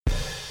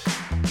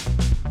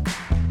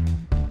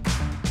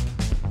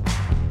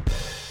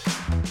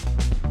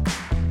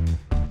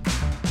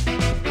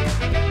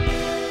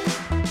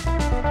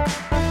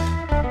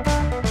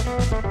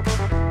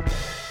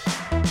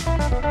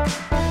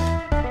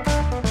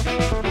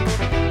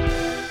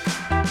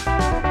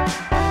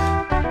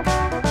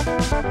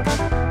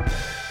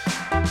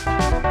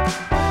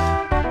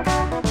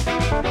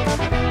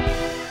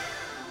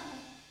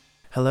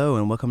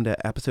welcome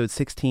to episode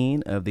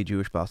 16 of the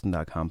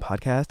JewishBoston.com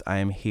podcast. I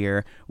am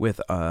here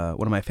with one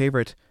of my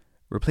favorite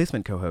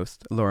replacement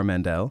co-hosts, Laura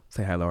Mandel.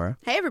 Say hi, Laura.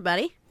 Hey,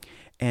 everybody.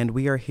 And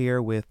we are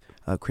here with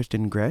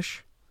Kristen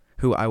Gresh,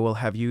 who I will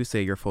have you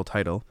say your full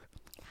title.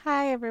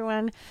 Hi,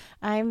 everyone.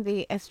 I'm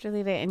the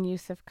Estrelita and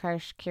Yusuf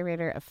Karsh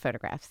Curator of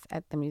Photographs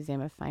at the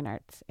Museum of Fine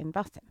Arts in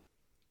Boston.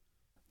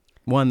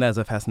 One, that's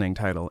a fascinating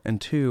title.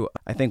 And two,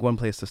 I think one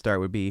place to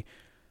start would be,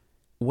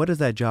 what does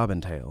that job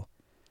entail?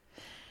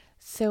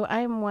 So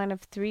I'm one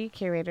of 3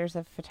 curators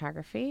of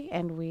photography,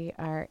 and we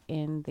are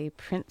in the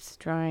prints,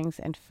 drawings,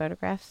 and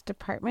photographs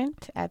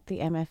department at the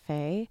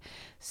MFA.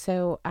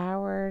 So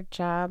our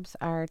jobs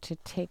are to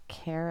take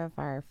care of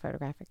our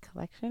photographic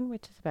collection,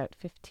 which is about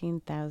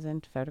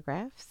 15,000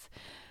 photographs.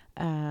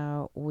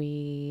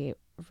 We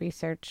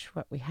research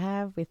what we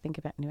have, we think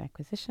about new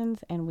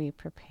acquisitions, and we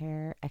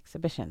prepare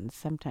exhibitions,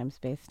 sometimes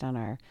based on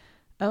our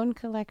own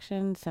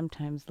collection,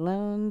 sometimes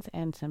loans,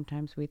 and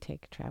sometimes we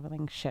take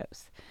traveling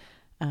shows.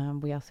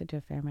 We also do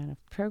a fair amount of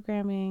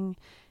programming,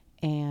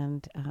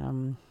 and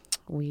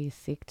we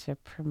seek to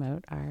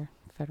promote our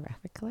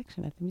photographic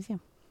collection at the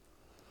museum.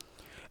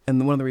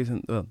 And one of the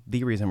reasons,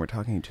 the reason we're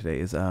talking today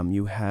is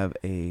you have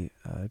a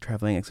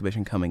traveling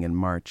exhibition coming in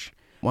March.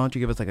 Why don't you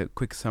give us like a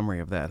quick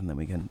summary of that, and then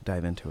we can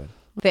dive into it.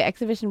 The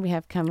exhibition we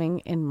have coming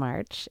in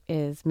March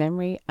is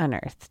Memory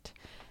Unearthed,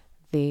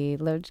 the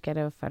Lodz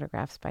Ghetto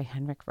Photographs by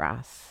Henrik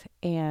Ross.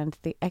 And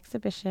the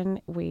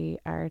exhibition we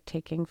are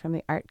taking from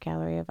the Art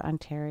Gallery of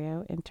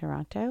Ontario in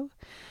Toronto.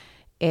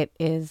 It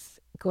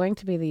is going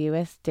to be the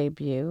U.S.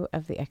 debut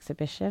of the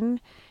exhibition,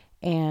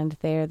 and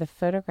they're the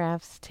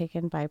photographs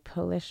taken by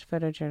Polish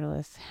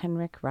photojournalist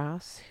Henrik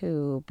Ross,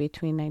 who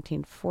between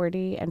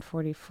 1940 and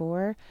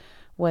 44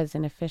 was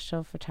an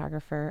official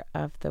photographer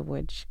of the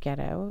Łódź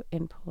Ghetto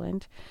in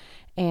Poland.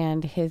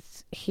 And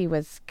he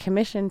was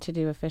commissioned to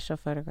do official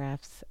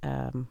photographs,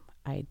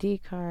 ID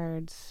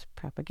cards,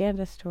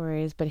 propaganda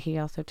stories, but he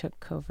also took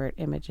covert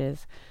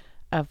images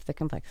of the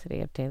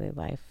complexity of daily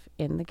life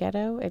in the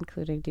ghetto,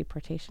 including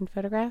deportation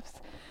photographs.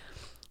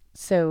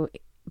 So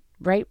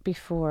right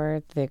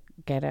before the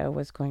ghetto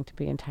was going to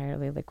be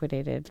entirely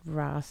liquidated,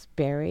 Ross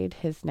buried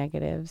his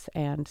negatives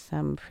and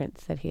some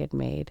prints that he had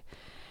made.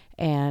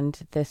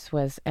 And this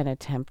was an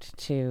attempt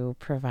to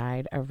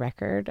provide a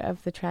record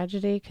of the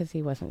tragedy because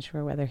he wasn't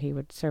sure whether he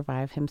would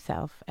survive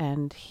himself.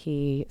 And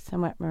he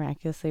somewhat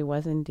miraculously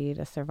was indeed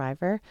a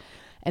survivor.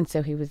 And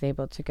so he was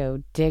able to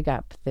go dig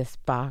up this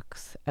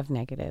box of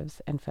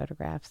negatives and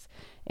photographs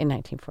in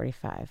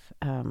 1945.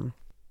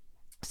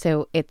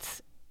 So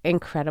it's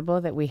incredible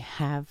that we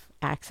have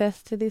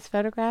access to these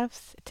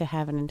photographs, to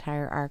have an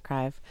entire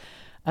archive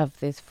of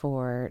these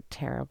 4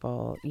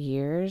 terrible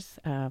years,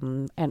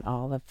 and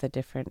all of the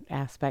different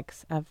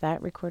aspects of that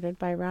recorded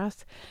by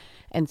Ross.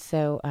 And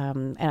so,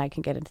 and I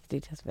can get into the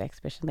details of the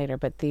exhibition later,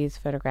 but these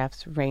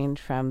photographs range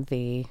from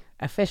the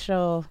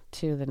official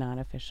to the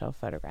non-official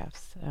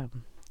photographs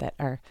that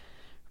are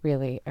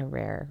really a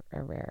rare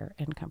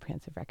and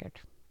comprehensive record.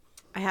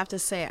 I have to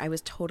say, I was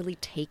totally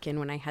taken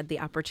when I had the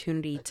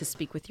opportunity to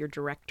speak with your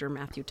director,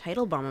 Matthew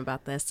Teitelbaum,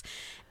 about this.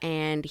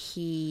 And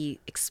he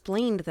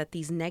explained that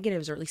these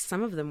negatives, or at least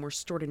some of them, were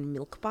stored in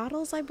milk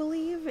bottles, I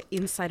believe,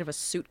 inside of a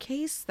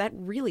suitcase. That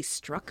really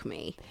struck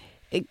me.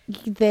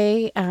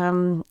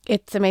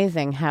 It's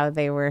amazing how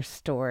they were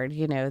stored.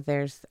 You know,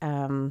 there's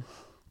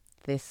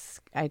this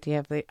idea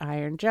of the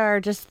iron jar,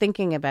 just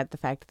thinking about the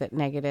fact that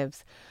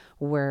negatives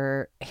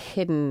were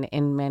hidden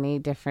in many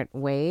different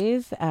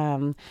ways.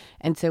 And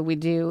so we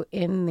do,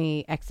 in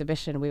the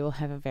exhibition, we will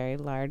have a very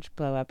large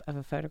blow up of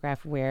a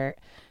photograph where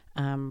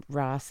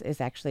Ross is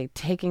actually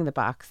taking the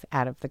box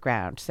out of the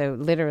ground. So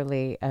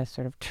literally a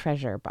sort of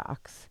treasure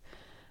box.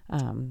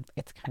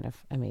 It's kind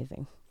of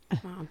amazing.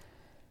 Wow.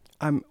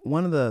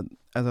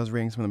 As I was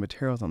reading some of the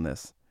materials on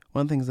this,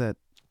 one of the things that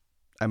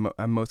I'm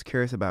most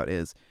curious about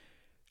is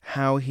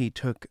how he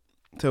took.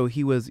 So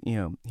he was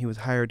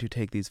hired to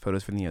take these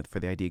photos for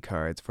the ID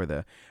cards, for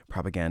the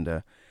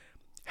propaganda.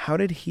 How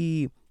did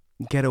he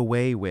get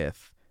away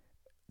with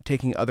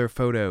taking other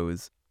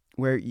photos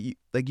where you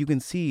can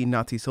see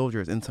Nazi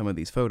soldiers in some of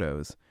these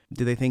photos?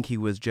 Did they think he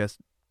was just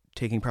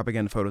taking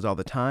propaganda photos all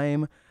the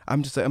time?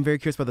 I'm very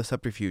curious about the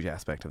subterfuge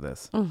aspect of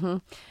this. Mm-hmm.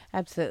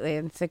 Absolutely.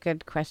 It's a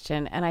good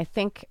question. And I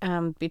think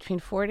between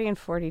 40 and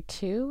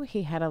 42,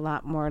 he had a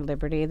lot more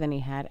liberty than he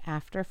had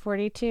after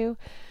 42.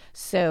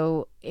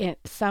 So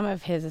some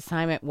of his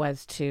assignment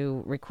was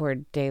to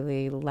record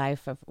daily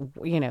life of,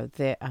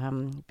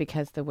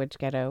 because the Łódź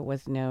Ghetto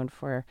was known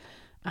for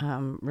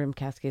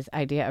Rumkowski's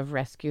idea of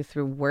rescue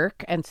through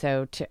work. And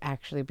so to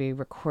actually be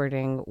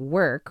recording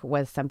work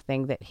was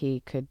something that he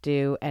could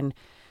do. And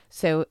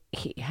so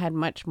he had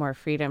much more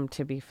freedom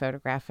to be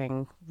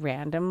photographing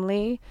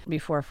randomly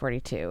before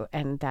 42,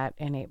 and that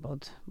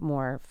enabled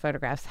more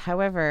photographs.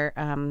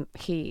 However,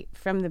 he,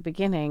 from the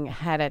beginning,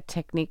 had a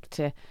technique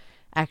to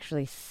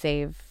actually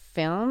save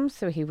film,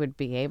 so he would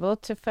be able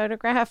to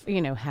photograph,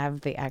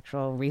 have the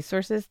actual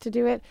resources to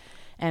do it.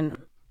 And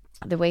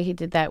the way he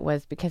did that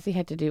was because he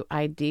had to do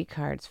ID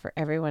cards for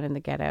everyone in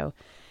the ghetto.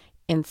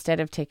 instead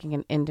of taking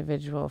an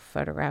individual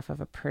photograph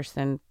of a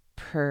person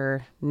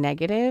per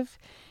negative,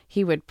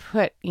 he would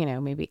put,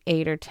 maybe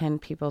 8 or 10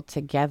 people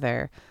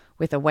together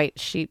with a white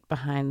sheet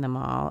behind them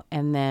all,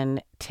 and then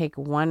take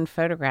one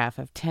photograph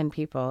of 10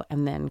 people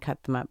and then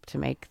cut them up to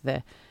make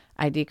the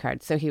ID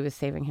card. So he was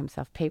saving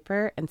himself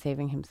paper and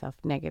saving himself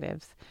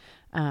negatives,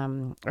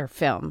 or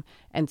film.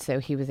 And so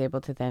he was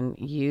able to then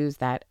use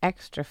that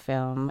extra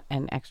film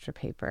and extra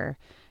paper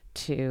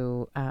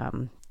to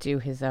do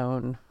his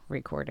own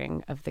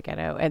recording of the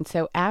ghetto. And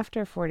so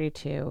after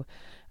 42,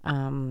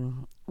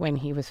 when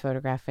he was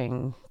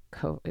photographing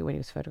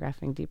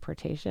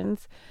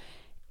deportations,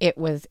 it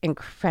was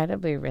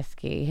incredibly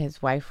risky.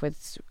 His wife would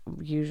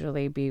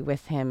usually be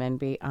with him and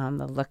be on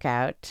the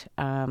lookout.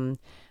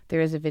 There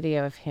is a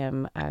video of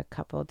him a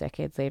couple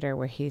decades later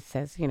where he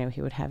says, he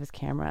would have his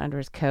camera under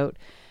his coat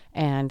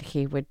and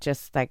he would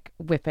just like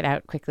whip it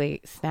out quickly,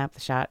 snap the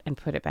shot and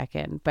put it back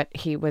in. But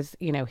he was,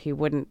 he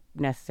wouldn't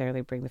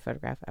necessarily bring the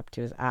photograph up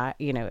to his eye.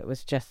 It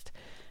was just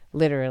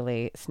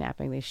literally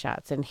snapping these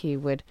shots. And he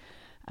would,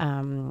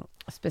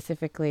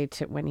 specifically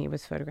to when he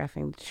was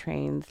photographing the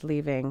trains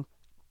leaving,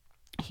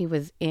 he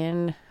was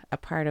in a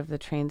part of the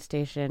train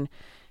station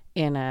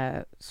in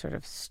a sort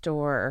of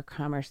store or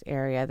commerce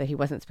area that he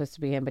wasn't supposed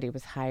to be in, but he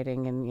was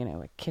hiding in,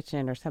 a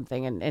kitchen or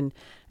something. And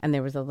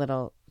there was a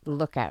little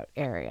lookout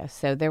area.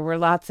 So there were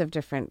lots of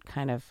different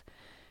kind of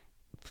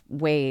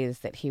ways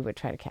that he would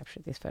try to capture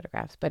these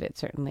photographs, but it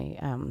certainly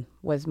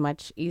was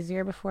much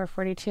easier before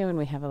 42. And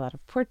we have a lot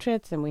of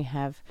portraits and we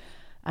have,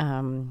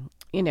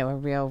 a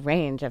real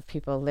range of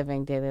people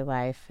living daily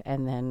life,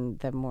 and then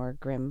the more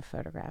grim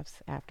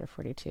photographs after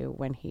 42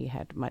 when he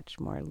had much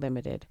more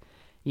limited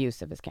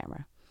use of his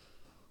camera.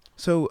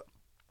 So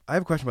I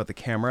have a question about the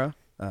camera.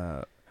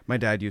 My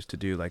dad used to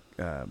do like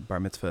bar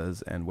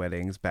mitzvahs and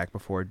weddings back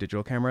before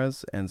digital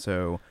cameras. And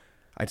so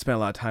I'd spent a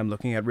lot of time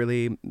looking at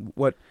really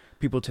what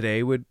people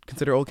today would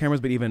consider old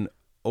cameras, but even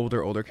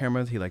older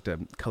cameras. He liked to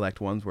collect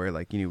ones where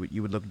like, you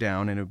would look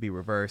down and it would be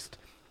reversed.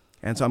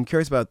 And so I'm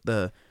curious about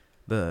the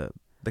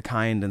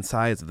kind and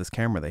size of this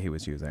camera that he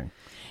was using.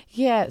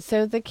 Yeah,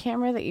 so the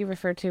camera that you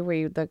refer to where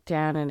you look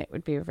down and it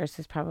would be reversed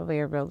is probably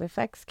a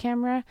Rolleiflex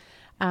camera.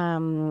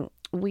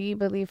 We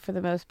believe for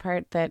the most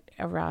part that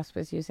Ross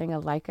was using a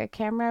Leica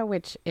camera,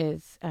 which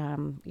is,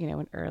 an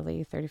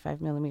early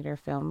 35 millimeter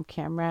film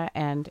camera,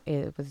 and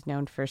it was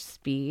known for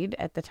speed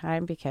at the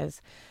time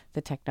because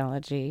the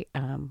technology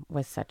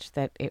was such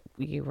that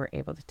you were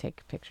able to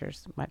take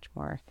pictures much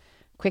more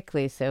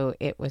quickly. So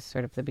it was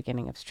sort of the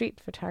beginning of street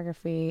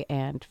photography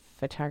and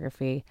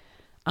photography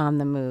on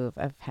the move,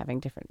 of having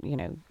different,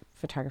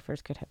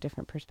 photographers could have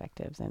different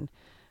perspectives and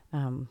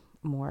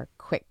more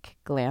quick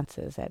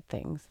glances at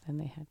things than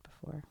they had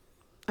before.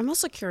 I'm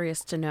also curious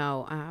to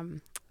know,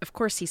 of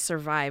course, he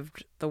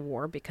survived the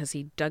war because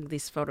he dug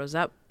these photos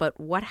up, but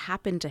what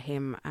happened to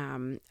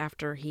him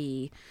after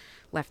he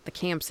left the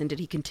camps, and did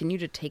he continue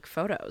to take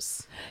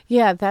photos?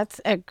 Yeah,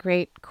 that's a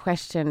great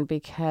question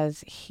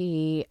because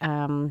he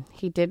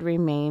did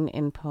remain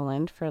in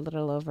Poland for a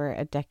little over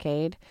a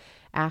decade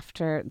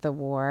after the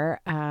war.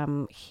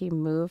 He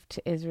moved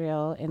to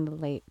Israel in the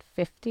late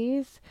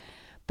 50s.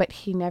 But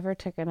he never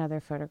took another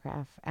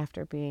photograph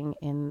after being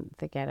in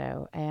the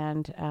ghetto.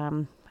 And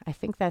I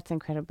think that's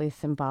incredibly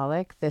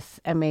symbolic, this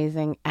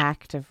amazing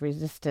act of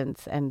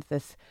resistance and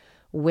this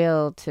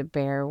will to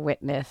bear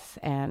witness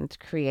and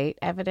create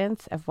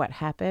evidence of what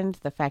happened.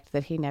 The fact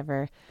that he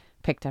never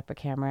picked up a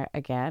camera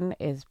again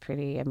is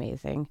pretty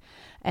amazing.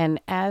 And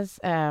as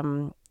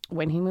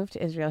when he moved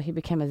to Israel, he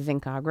became a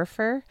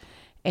zincographer.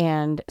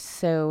 And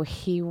so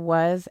he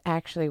was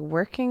actually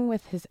working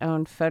with his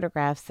own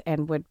photographs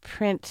and would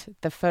print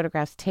the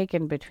photographs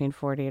taken between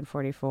 40 and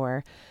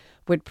 44,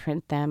 would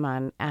print them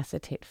on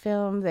acetate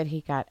film that he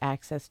got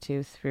access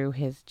to through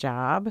his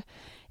job.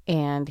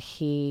 And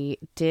he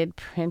did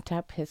print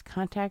up his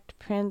contact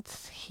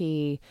prints.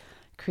 He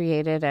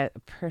created a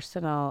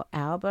personal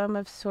album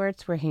of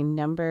sorts where he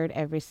numbered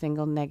every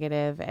single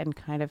negative and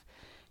kind of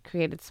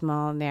created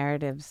small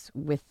narratives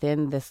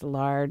within this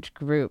large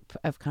group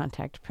of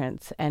contact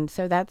prints. And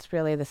so that's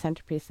really the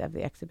centerpiece of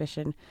the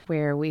exhibition,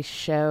 where we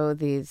show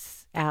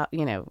these out,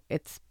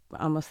 it's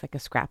almost like a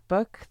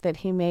scrapbook that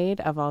he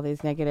made of all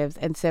these negatives.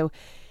 And so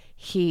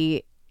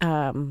he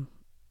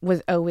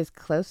was always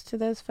close to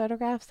those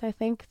photographs, I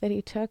think, that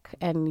he took.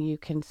 And you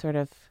can sort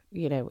of,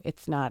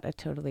 it's not a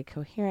totally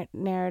coherent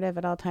narrative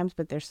at all times,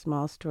 but there's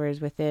small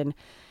stories within.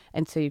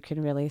 And so you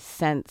can really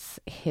sense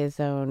his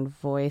own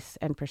voice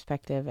and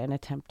perspective and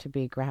attempt to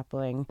be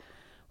grappling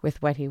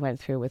with what he went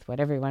through, with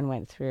what everyone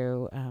went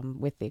through,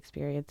 with the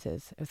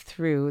experiences,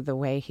 through the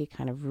way he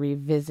kind of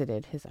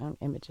revisited his own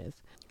images.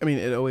 I mean,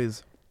 it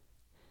always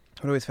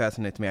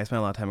fascinates me. I spent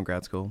a lot of time in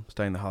grad school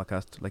studying the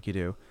Holocaust like you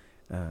do.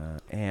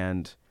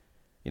 And,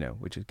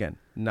 which again,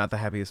 not the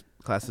happiest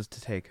classes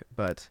to take,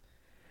 but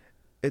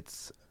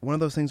it's one of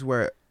those things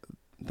where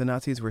the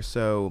Nazis were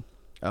so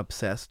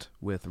obsessed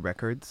with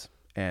records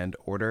and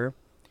order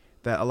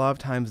that a lot of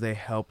times they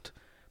helped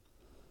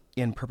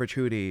in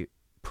perpetuity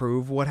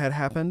prove what had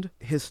happened.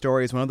 His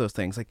story is one of those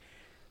things. Like,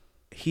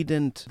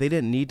 they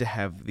didn't need to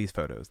have these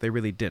photos. They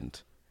really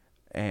didn't.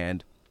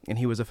 And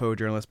he was a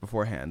photojournalist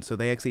beforehand. So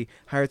they actually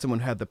hired someone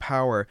who had the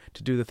power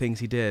to do the things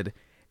he did,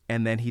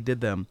 and then he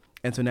did them.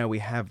 And so now we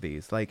have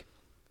these. Like,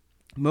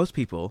 most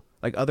people,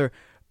 like other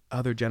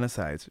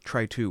genocides,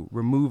 try to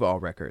remove all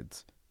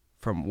records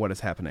from what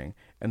is happening.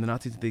 And the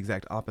Nazis did the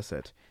exact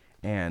opposite.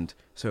 And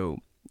so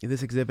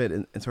this exhibit,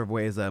 in sort of a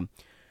way, is a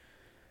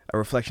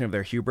reflection of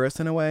their hubris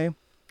in a way.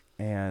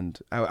 And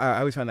I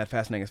always find that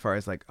fascinating as far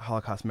as like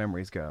Holocaust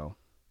memories go,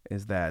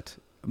 is that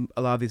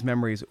a lot of these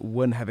memories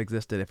wouldn't have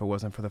existed if it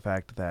wasn't for the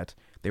fact that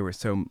they were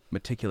so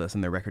meticulous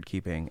in their record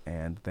keeping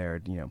and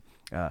their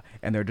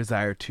and their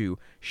desire to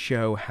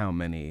show how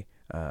many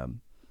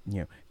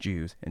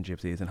Jews and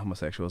gypsies and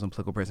homosexuals and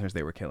political prisoners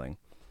they were killing.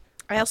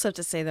 I also have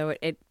to say, though,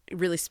 it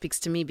really speaks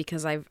to me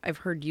because I've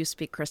heard you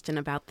speak, Kristen,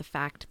 about the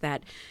fact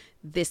that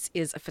this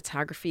is a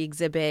photography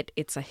exhibit.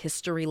 It's a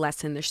history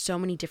lesson. There's so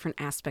many different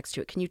aspects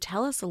to it. Can you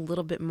tell us a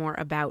little bit more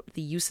about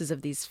the uses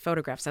of these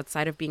photographs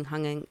outside of being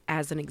hung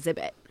as an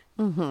exhibit?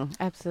 Mm-hmm,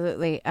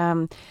 absolutely.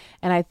 And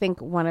I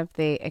think one of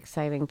the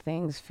exciting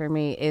things for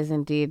me is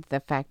indeed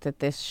the fact that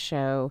this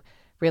show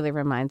really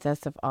reminds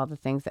us of all the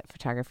things that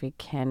photography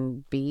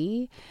can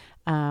be.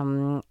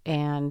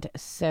 And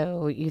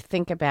so you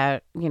think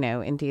about,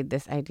 indeed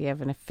this idea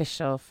of an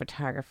official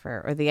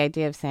photographer, or the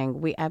idea of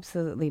saying we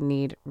absolutely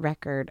need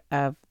record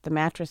of the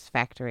mattress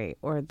factory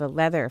or the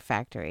leather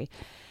factory.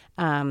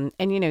 And,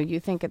 you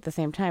think at the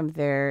same time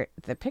the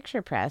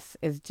picture press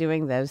is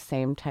doing those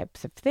same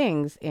types of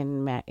things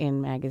in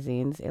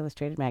magazines,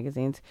 illustrated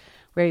magazines,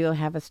 where you'll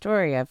have a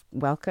story of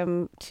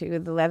welcome to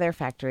the leather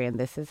factory and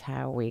this is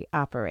how we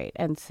operate.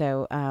 And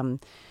so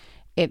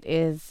it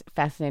is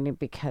fascinating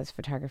because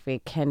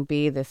photography can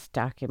be this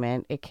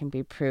document. It can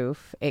be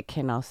proof. It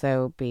can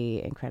also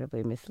be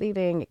incredibly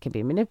misleading. It can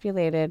be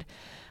manipulated.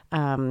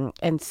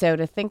 And so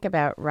to think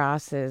about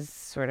Ross's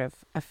sort of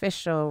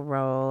official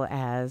role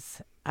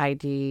as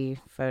ID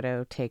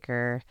photo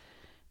taker,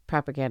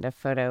 propaganda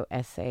photo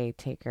essay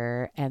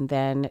taker, and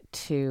then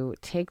to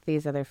take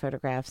these other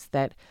photographs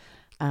that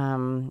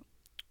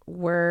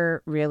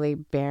were really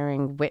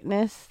bearing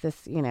witness.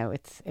 This,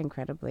 it's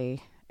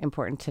incredibly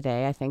important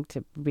today, I think,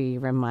 to be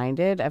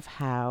reminded of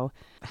how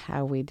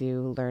we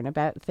do learn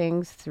about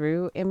things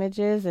through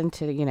images, and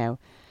to,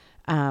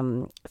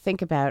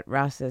 think about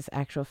Ross's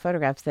actual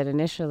photographs that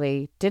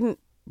initially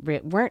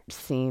weren't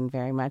seen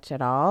very much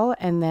at all.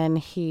 And then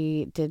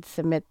he did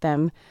submit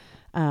them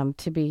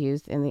to be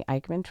used in the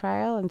Eichmann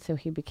trial. And so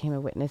he became a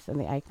witness in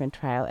the Eichmann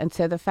trial. And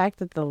so the fact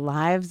that the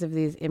lives of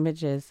these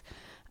images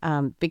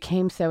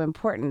became so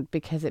important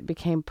because it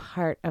became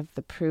part of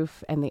the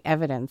proof and the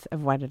evidence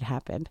of what had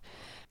happened.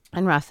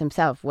 And Ross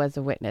himself was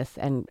a witness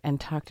and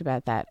talked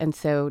about that. And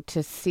so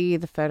to see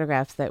the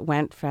photographs that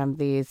went from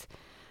these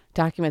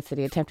documents that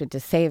he attempted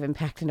to save and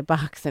packed in a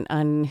box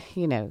and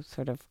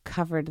sort of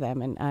covered them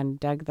and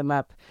undug them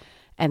up,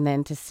 and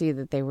then to see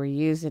that they were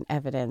used in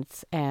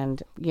evidence.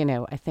 And,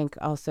 I think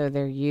also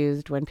they're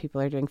used when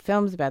people are doing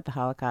films about the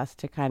Holocaust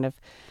to kind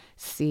of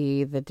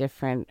see the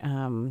different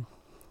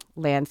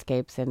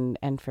landscapes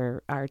and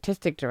for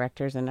artistic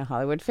directors in a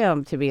Hollywood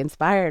film to be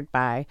inspired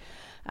by.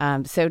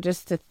 So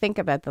just to think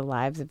about the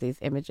lives of these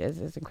images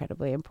is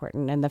incredibly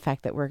important. And the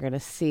fact that we're going to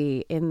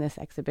see in this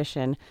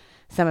exhibition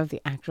some of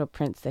the actual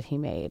prints that he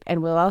made.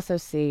 And we'll also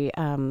see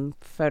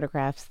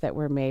photographs that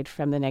were made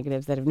from the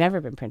negatives that have never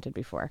been printed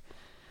before.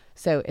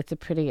 So it's a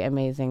pretty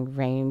amazing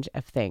range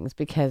of things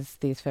because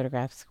these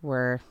photographs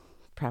were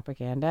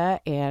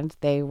propaganda and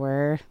they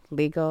were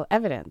legal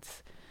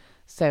evidence.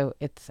 So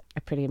it's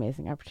a pretty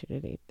amazing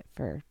opportunity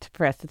for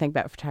us to think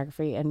about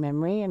photography and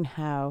memory and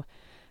how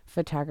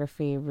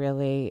photography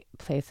really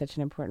plays such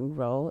an important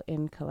role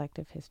in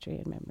collective history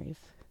and memories.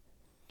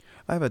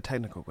 I have a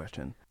technical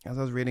question. As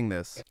I was reading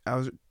this, I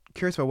was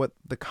curious about what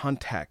the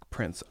contact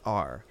prints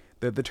are.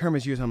 The term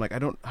is used, and I'm like, I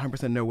don't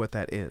 100% know what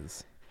that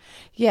is.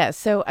 Yeah,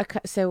 so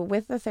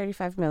with the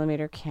 35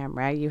 millimeter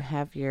camera, you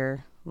have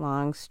your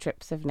long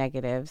strips of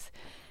negatives.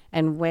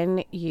 And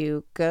when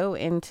you go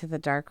into the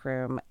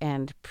darkroom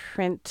and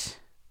print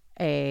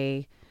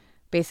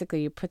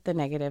basically you put the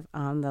negative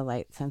on the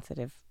light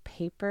sensitive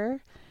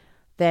paper,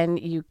 then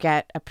you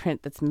get a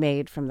print that's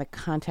made from the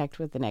contact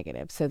with the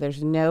negative. So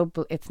there's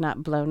it's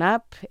not blown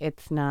up,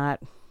 it's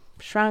not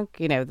shrunk,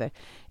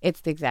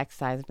 it's the exact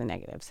size of the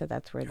negative. So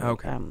that's where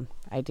the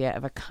idea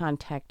of a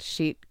contact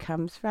sheet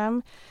comes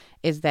from,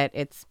 is that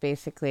it's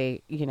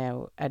basically,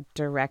 a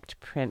direct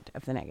print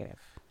of the negative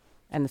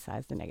and the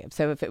size of the negative.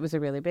 So if it was a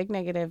really big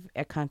negative,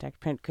 a contact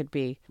print could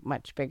be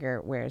much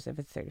bigger, whereas if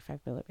it's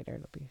 35 millimeter,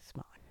 it'll be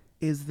smaller.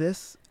 Is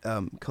this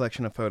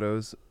collection of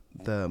photos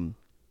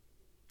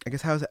I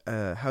guess how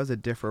does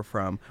it differ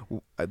from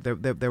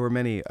there were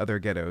many other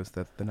ghettos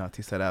that the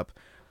Nazis set up?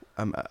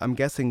 I'm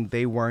guessing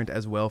they weren't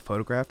as well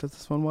photographed as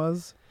this one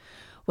was.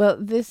 Well,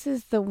 this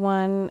is the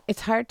one.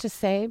 It's hard to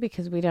say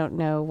because we don't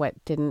know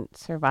what didn't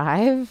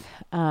survive,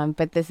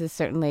 but this is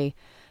certainly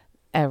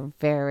a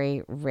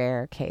very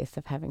rare case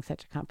of having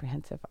such a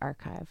comprehensive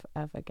archive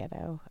of a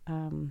ghetto.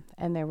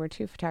 And there were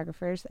two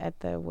photographers at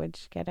the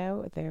Łódź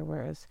ghetto. There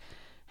was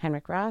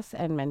Henrik Ross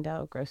and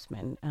Mendel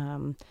Grossman.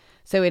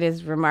 So it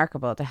is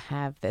remarkable to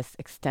have this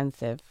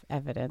extensive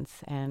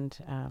evidence and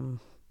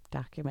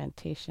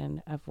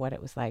documentation of what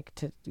it was like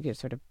to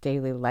sort of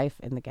daily life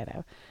in the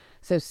ghetto.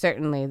 So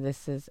certainly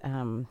this is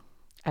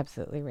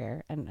absolutely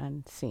rare and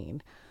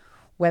unseen.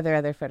 Whether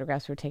other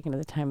photographs were taken at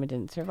the time and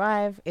didn't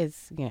survive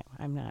is,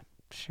 I'm not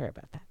sure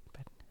about that.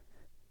 But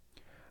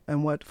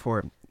And what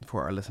for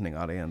our listening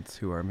audience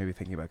who are maybe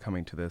thinking about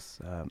coming to this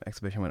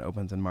exhibition when it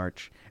opens in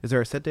March, is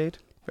there a set date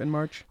in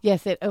March?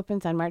 Yes, it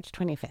opens on March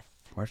 25th.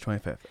 March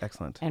 25th.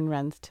 Excellent. And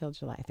runs till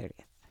July 30th.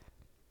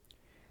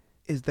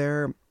 Is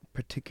there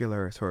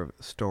particular sort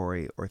of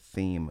story or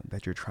theme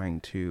that you're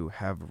trying to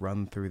have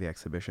run through the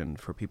exhibition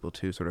for people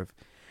to sort of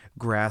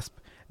grasp,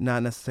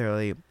 not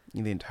necessarily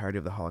the entirety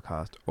of the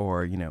Holocaust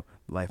or,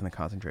 life in the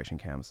concentration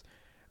camps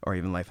or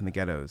even life in the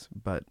ghettos,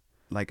 but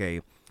are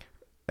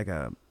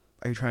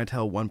you trying to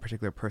tell one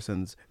particular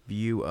person's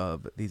view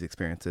of these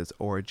experiences,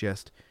 or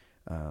just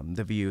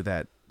the view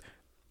that,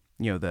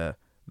 the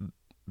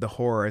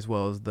horror as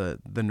well as the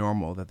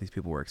normal that these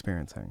people were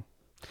experiencing?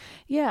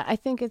 Yeah, I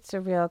think it's a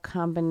real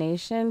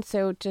combination.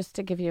 So just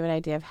to give you an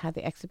idea of how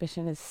the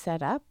exhibition is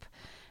set up,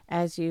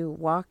 as you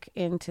walk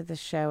into the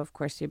show, of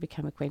course, you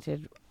become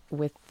acquainted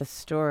with the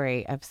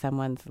story of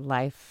someone's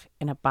life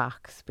in a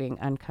box being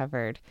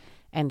uncovered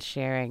and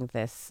sharing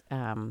this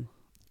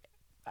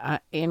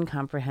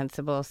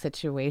incomprehensible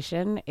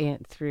situation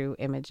through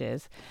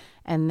images.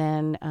 And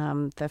then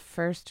the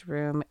first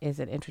room is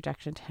an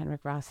introduction to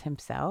Henrik Ross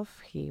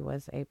himself. He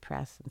was a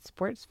press and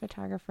sports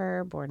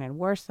photographer born in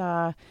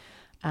Warsaw.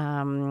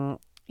 Him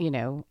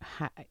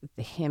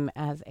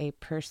as a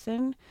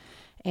person.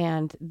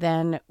 And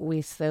then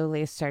we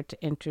slowly start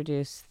to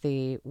introduce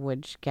the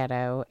Łódź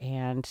ghetto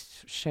and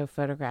show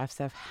photographs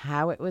of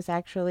how it was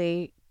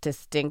actually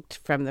distinct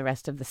from the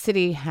rest of the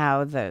city,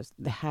 how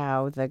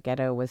the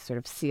ghetto was sort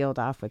of sealed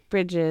off with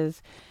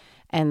bridges.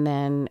 And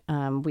then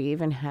we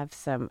even have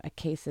some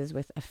cases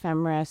with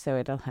ephemera, so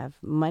it'll have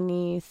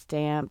money,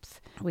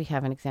 stamps. We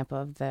have an example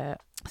of the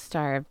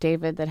Star of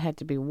David that had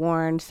to be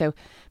worn, so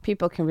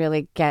people can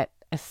really get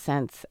a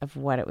sense of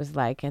what it was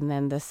like. And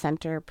then the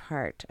center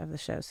part of the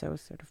show, so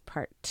sort of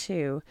part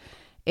 2,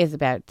 is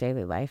about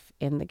daily life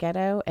in the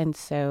ghetto. And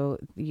so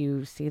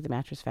you see the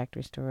mattress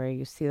factory story,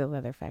 you see the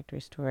leather factory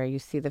story, you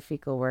see the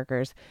fecal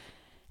workers,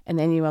 and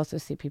then you also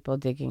see people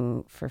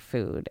digging for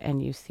food,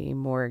 and you see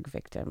morgue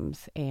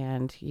victims,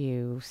 and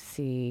you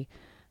see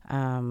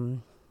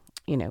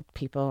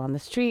people on the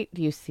street,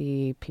 you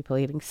see people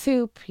eating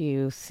soup,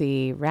 you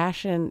see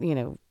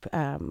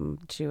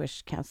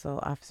Jewish council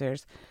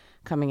officers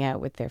coming out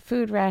with their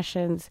food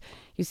rations.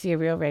 You see a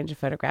real range of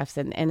photographs.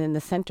 And in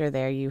the center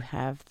there, you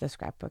have the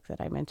scrapbook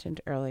that I mentioned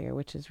earlier,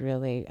 which is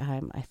really,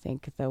 I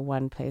think, the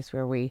one place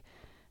where we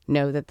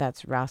know that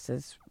that's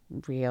Ross's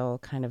real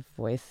kind of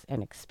voice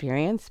and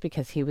experience,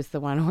 because he was the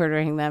one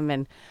ordering them.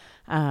 And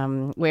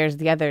whereas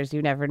the others,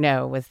 you never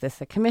know, was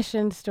this a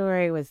commissioned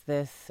story? Was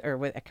this, or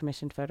a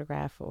commissioned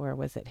photograph, or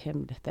was it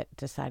him that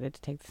decided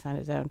to take this on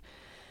his own?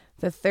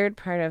 The third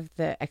part of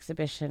the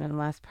exhibition and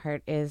last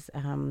part is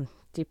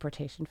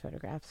deportation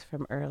photographs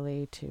from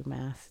early to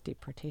mass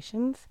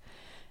deportations.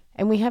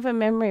 And we have a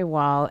memory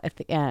wall at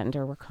the end,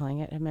 or we're calling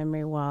it a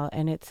memory wall,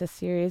 and it's a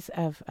series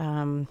of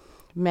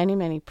many,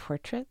 many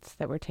portraits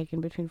that were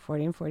taken between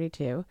 40 and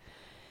 42.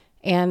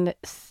 And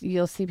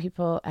you'll see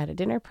people at a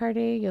dinner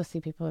party, you'll see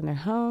people in their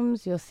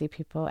homes, you'll see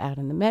people out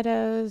in the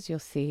meadows, you'll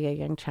see a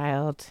young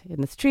child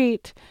in the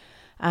street.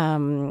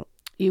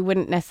 You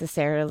wouldn't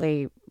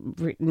necessarily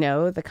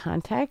know the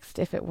context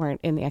if it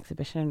weren't in the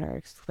exhibition or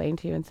explained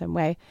to you in some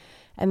way.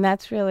 And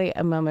that's really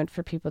a moment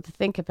for people to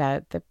think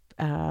about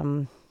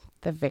the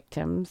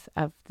victims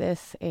of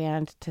this,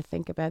 and to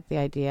think about the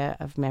idea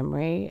of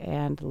memory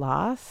and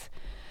loss.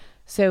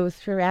 So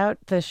throughout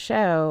the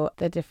show,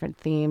 the different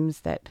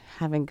themes that,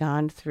 having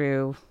gone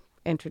through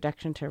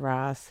introduction to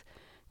Ross,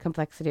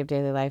 complexity of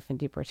daily life, and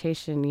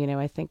deportation,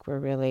 I think we're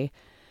really,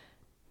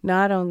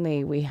 not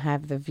only we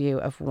have the view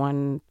of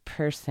one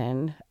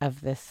person of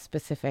this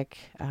specific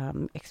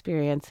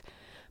experience,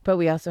 but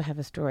we also have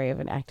a story of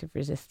an act of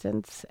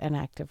resistance, an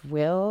act of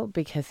will,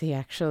 because he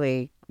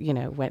actually,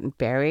 went and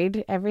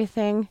buried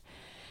everything.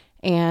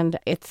 And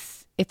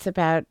it's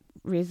about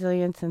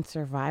resilience and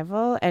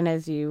survival. And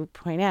as you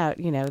point out,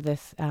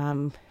 this,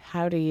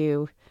 how do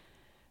you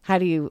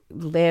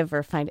live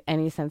or find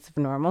any sense of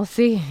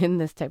normalcy in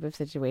this type of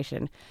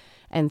situation?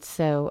 And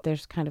so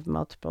there's kind of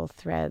multiple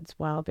threads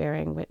while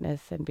bearing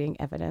witness and being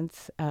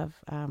evidence of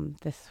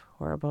this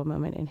horrible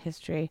moment in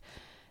history.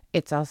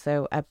 It's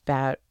also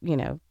about,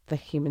 the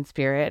human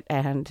spirit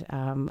and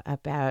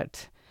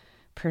about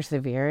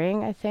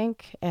persevering, I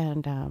think.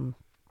 And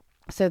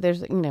so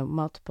there's,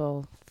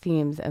 multiple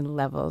themes and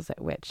levels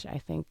at which I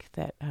think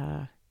that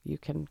you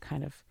can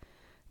kind of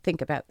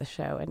think about the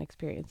show and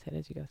experience it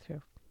as you go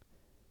through.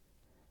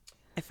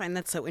 I find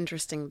that so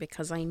interesting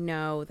because I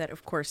know that,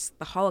 of course,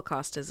 the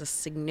Holocaust is a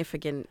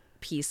significant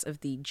piece of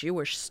the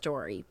Jewish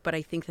story, but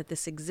I think that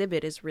this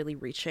exhibit is really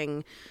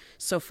reaching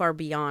so far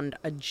beyond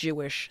a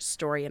Jewish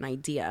story and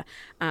idea.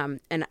 And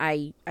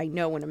I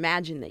know and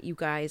imagine that you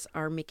guys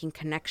are making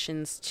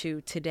connections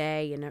to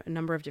today in a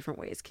number of different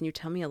ways. Can you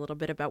tell me a little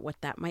bit about what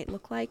that might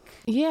look like?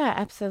 Yeah,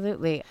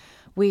 absolutely.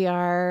 We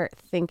are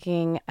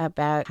thinking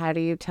about how do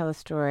you tell a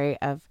story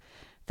of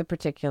the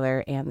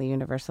particular and the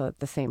universal at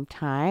the same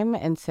time.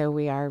 And so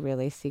we are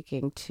really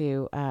seeking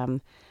to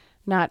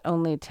not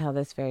only tell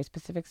this very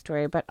specific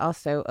story, but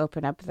also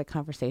open up the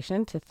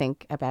conversation to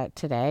think about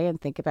today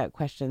and think about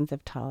questions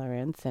of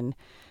tolerance and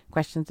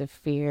questions of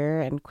fear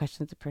and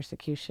questions of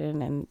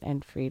persecution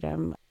and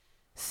freedom.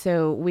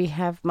 So we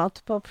have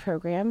multiple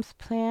programs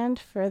planned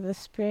for the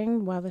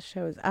spring while the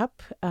show is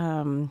up.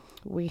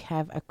 We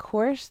have a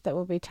course that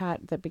will be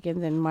taught that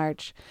begins in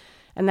March,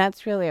 and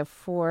that's really a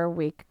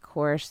 4-week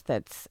course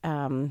that's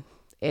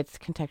it's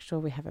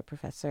contextual. We have a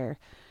professor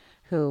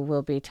who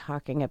will be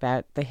talking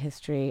about the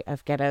history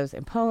of ghettos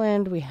in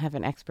Poland. We have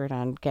an expert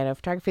on ghetto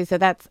photography. So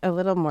that's a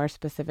little more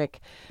specific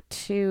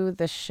to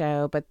the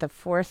show. But the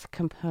 4th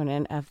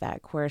component of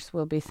that course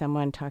will be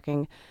someone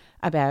talking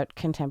about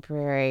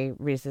contemporary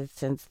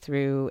resistance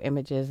through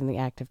images and the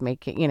act of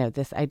making,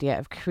 this idea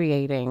of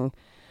creating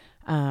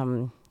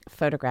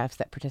photographs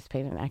that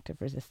participate in active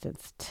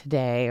resistance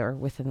today or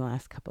within the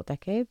last couple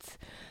decades.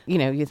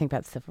 You think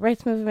about the civil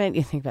rights movement,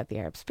 you think about the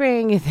Arab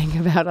Spring, you think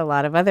about a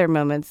lot of other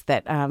moments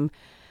that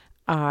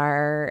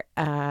are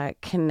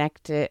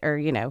connected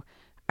or,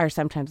 are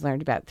sometimes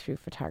learned about through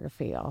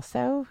photography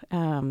also,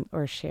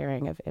 or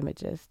sharing of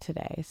images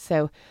today.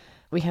 So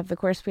we have the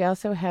course. We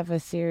also have a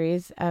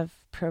series of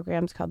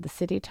programs called the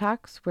City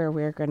Talks, where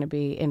we're going to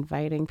be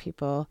inviting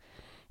people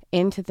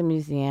into the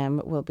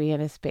museum. We'll be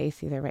in a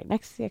space either right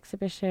next to the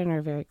exhibition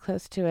or very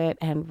close to it,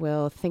 and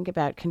we'll think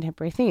about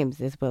contemporary themes.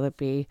 Will it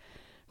be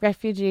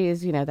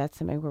refugees? That's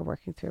something we're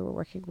working through. We're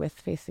working with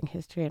Facing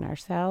History and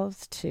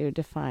ourselves to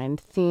define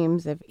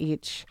themes of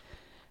each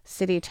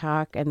city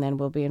talk, and then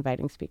we'll be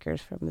inviting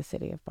speakers from the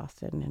city of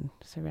Boston and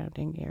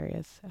surrounding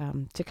areas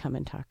to come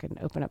and talk and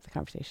open up the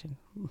conversation.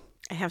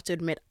 I have to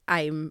admit,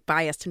 I'm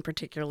biased and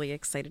particularly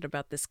excited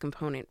about this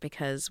component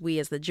because we,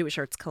 as the Jewish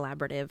Arts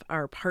Collaborative,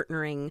 are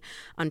partnering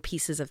on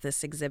pieces of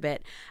this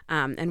exhibit.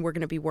 And we're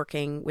going to be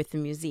working with the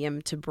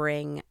museum to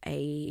bring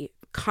a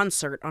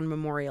concert on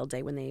Memorial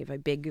Day when they have a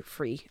big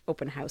free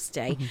open house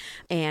day. Mm-hmm.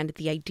 And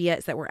the idea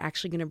is that we're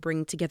actually going to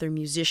bring together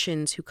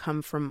musicians who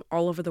come from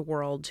all over the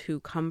world, who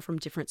come from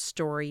different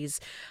stories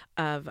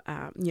of,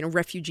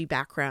 refugee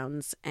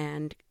backgrounds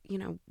and,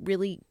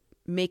 really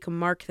make a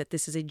mark that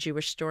this is a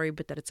Jewish story,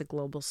 but that it's a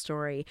global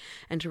story,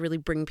 and to really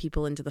bring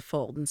people into the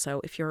fold. And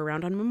so if you're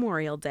around on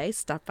Memorial Day,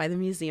 stop by the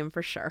museum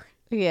for sure.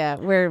 Yeah,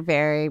 we're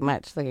very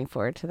much looking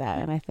forward to that.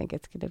 And I think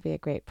it's going to be a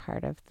great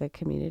part of the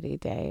community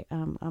day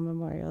on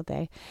Memorial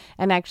Day.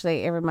 And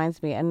actually, it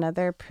reminds me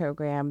another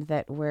program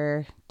that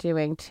we're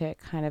doing to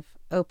kind of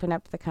open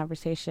up the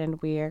conversation.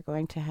 We are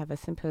going to have a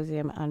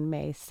symposium on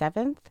May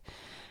 7th.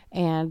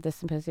 And the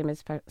symposium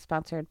is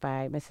sponsored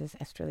by Mrs.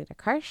 Estrelita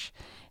Karsh.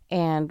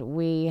 And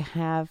we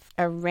have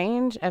a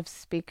range of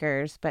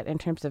speakers, but in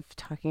terms of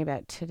talking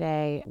about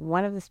today,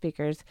 one of the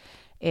speakers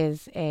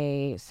is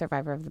a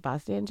survivor of the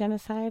Bosnian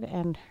genocide,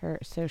 and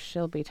so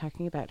she'll be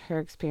talking about her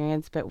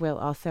experience, but we'll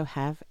also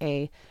have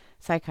a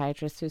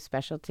psychiatrist whose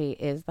specialty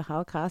is the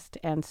Holocaust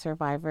and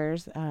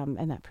survivors,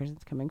 and that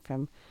person's coming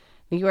from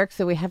New York.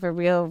 So we have a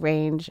real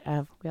range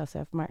we also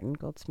have Martin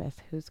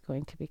Goldsmith, who's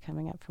going to be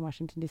coming up from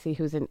Washington, D.C.,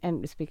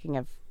 and speaking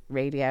of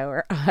radio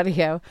or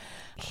audio,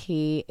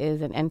 he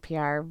is an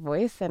NPR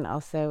voice and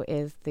also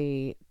is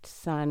the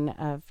son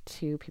of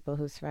 2 people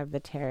who survived the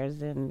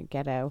terrors in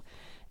ghetto.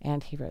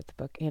 And he wrote the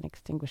book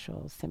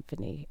Inextinguishable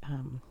Symphony,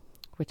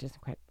 which is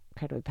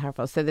incredibly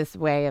powerful. So this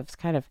way of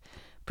kind of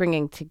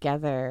bringing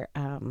together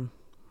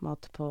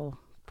multiple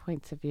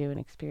points of view and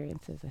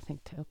experiences, I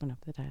think, to open up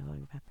the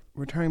dialogue about that.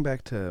 Returning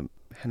back to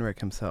Henrik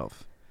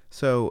himself.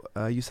 So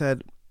you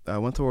said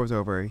once the war was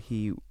over,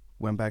 he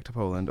went back to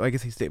Poland. Oh, I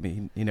guess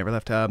he never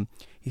left.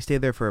 He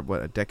stayed there for,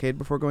 a decade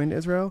before going to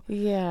Israel?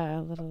 Yeah,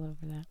 a little over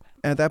that.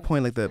 And at that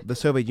point, like the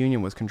Soviet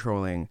Union was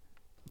controlling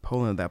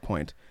Poland at that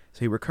point. So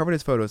he recovered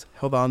his photos,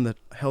 held on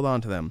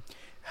to them.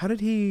 How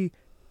did he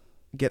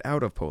get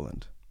out of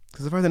Poland?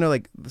 Because as far as I know,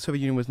 like the Soviet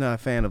Union was not a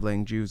fan of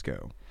letting Jews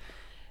go.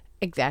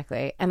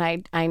 Exactly. And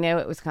I know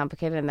it was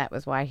complicated, and that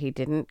was why he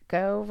didn't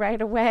go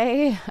right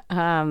away.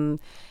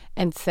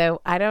 And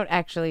so I don't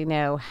actually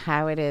know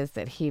how it is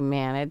that he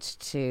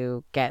managed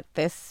to get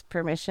this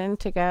permission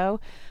to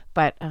go.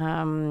 But,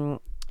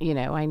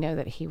 I know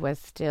that he was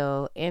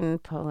still in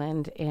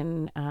Poland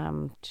in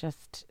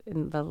just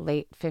in the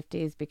late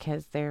 50s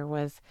because there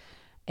was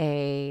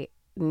a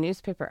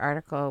newspaper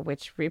article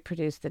which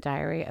reproduced the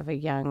diary of a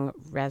young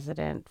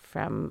resident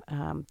from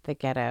the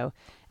ghetto,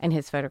 and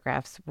his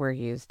photographs were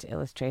used to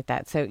illustrate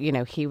that. So,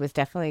 he was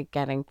definitely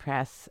getting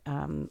press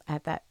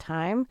at that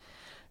time.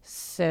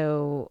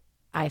 So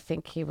I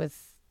think he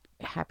was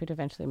happy to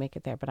eventually make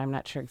it there, but I'm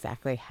not sure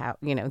exactly how,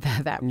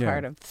 that Yeah.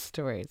 part of the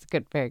story. It's a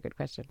very good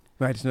question.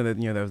 I just know that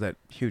there was that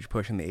huge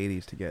push in the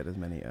 80s to get as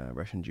many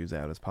Russian Jews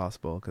out as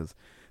possible because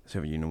the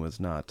Soviet Union was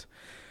not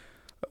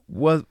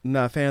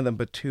a fan of them,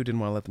 but two, didn't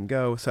want to let them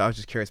go. So I was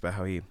just curious about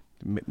how he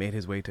made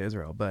his way to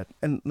Israel.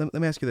 And let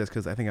me ask you this,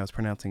 because I think I was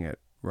pronouncing it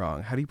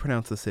wrong. How do you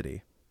pronounce the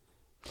city?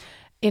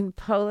 In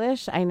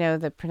Polish, I know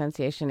the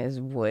pronunciation is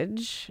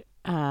Łódź.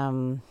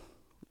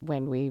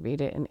 When we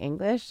read it in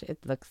English,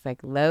 it looks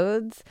like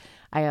loads.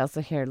 I also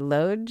hear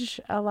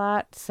Lodz a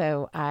lot,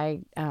 so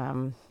I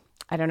don't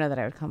know that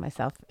I would call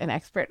myself an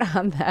expert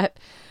on that,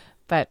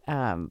 but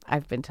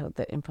I've been told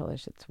that in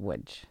Polish it's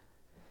Łódź.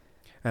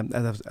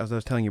 As I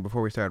was telling you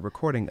before we started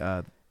recording,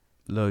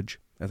 Lodz,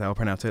 as I will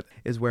pronounce it,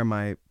 is where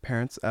my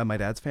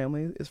dad's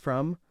family is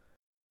from,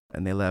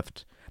 and they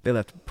left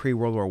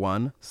pre-World War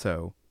I,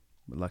 so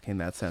we're lucky in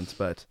that sense.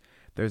 But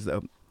as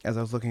I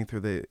was looking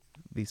through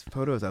these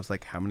photos, I was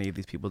like, how many of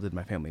these people did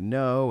my family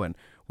know, and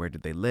where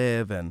did they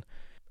live? And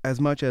as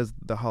much as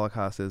the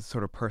Holocaust is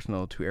sort of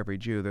personal to every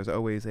Jew, there's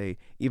always a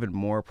even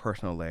more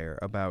personal layer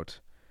about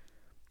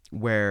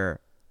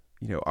where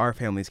our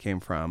families came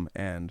from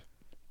and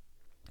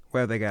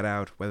whether they got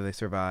out, whether they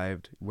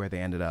survived, where they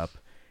ended up.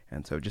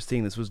 And so just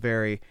seeing this was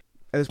at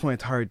this point,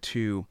 it's hard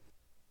to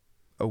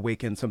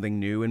awaken something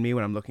new in me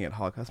when I'm looking at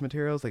Holocaust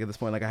materials. Like at this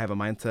point, I have a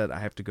mindset I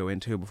have to go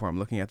into before I'm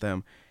looking at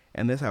them.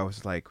 And this, I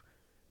was like,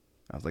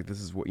 this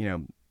is what,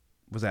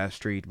 was that a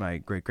street my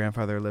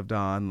great-grandfather lived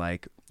on?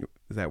 Like,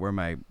 is that where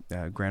my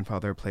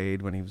grandfather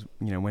played when he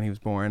was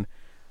born,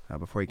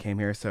 before he came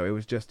here? So it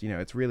was just,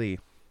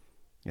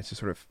 it's just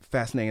sort of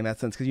fascinating in that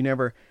sense,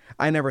 because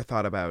I never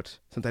thought about,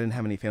 since I didn't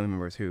have any family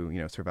members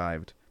who,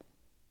 survived,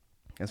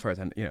 as far as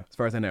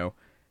I know,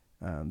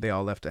 they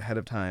all left ahead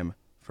of time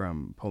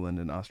from Poland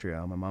and Austria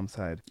on my mom's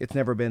side. I've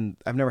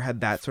never had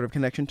that sort of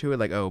connection to it,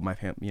 like, oh, my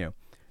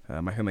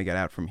family got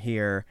out from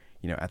here,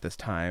 at this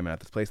time and at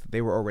this place, that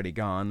they were already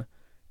gone.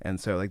 And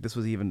so this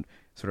was even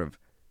sort of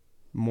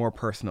more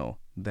personal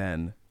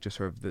than just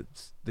sort of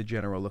the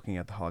general looking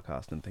at the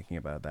Holocaust and thinking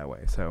about it that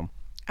way. So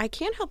I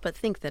can't help but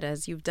think that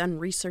as you've done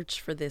research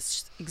for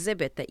this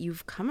exhibit, that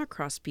you've come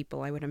across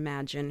people, I would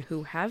imagine,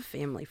 who have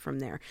family from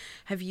there.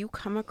 Have you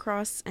come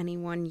across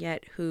anyone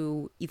yet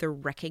who either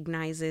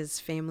recognizes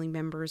family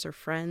members or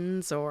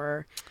friends,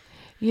 or...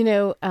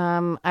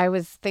 I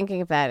was thinking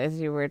of that as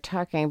you were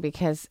talking,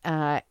 because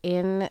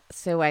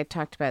so I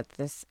talked about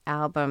this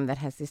album that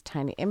has these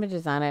tiny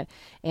images on it,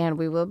 and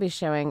we will be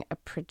showing a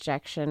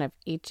projection of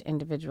each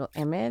individual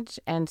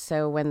image. And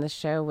so when the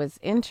show was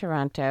in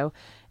Toronto,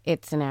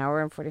 it's an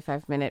hour and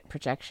 45-minute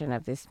projection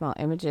of these small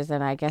images.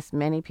 And I guess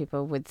many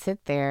people would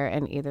sit there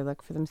and either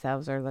look for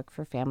themselves or look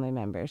for family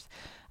members.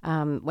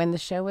 When the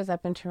show was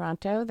up in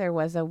Toronto, there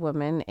was a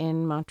woman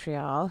in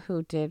Montreal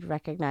who did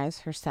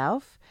recognize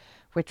herself,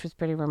 which was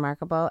pretty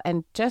remarkable.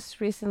 And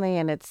just recently,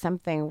 and it's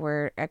something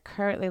we're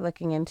currently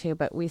looking into,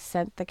 but we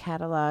sent the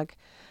catalog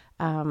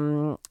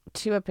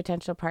to a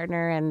potential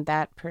partner, and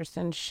that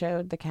person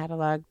showed the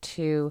catalog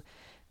to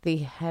the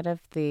head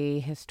of the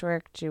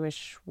Historic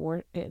Jewish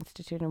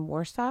Institute in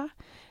Warsaw.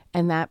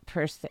 And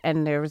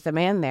and there was a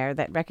man there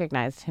that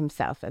recognized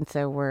himself. And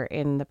so we're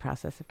in the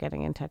process of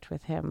getting in touch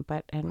with him,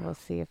 and we'll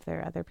see if there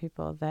are other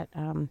people that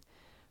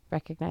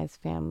recognize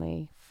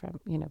family from,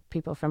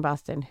 people from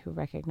Boston who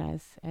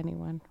recognize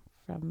anyone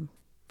from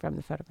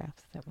the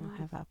photographs that we'll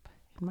have up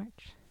in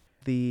March.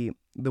 The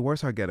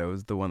Warsaw Ghetto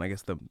is the one, I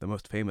guess, the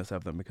most famous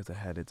of them, because it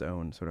had its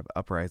own sort of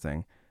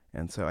uprising.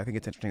 And so I think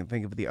it's interesting to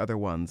think of the other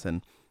ones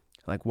and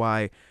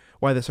why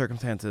the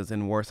circumstances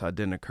in Warsaw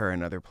didn't occur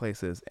in other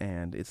places.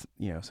 And it's,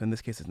 so in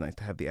this case, it's nice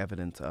to have the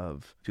evidence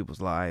of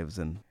people's lives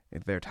and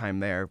their time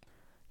there.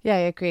 Yeah, I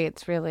agree.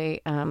 It's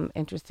really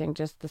interesting.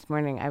 Just this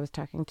morning, I was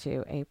talking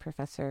to a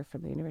professor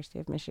from the University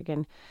of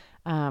Michigan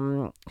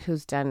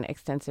who's done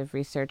extensive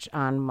research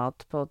on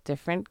multiple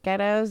different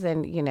ghettos.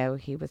 And,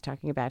 he was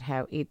talking about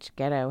how each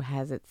ghetto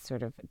has its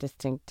sort of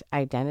distinct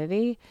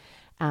identity.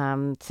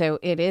 So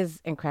it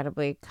is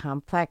incredibly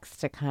complex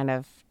to kind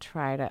of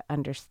try to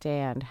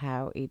understand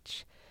how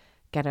each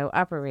ghetto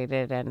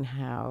operated and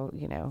how,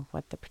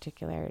 what the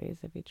particularities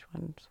of each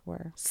one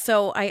were.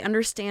 So I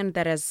understand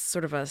that as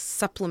sort of a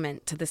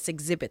supplement to this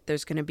exhibit,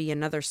 there's going to be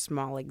another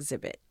small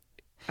exhibit.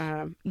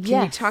 Can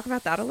you talk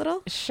about that a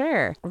little?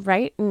 Sure.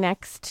 Right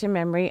next to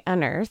Memory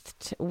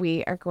Unearthed,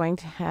 we are going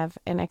to have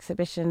an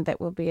exhibition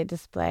that will be a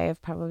display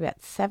of probably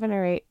about 7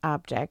 or 8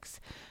 objects,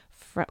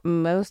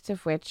 most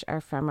of which are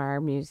from our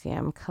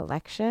museum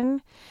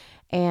collection.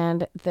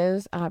 And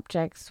those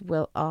objects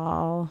will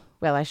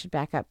I should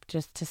back up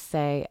just to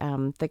say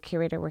the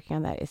curator working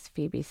on that is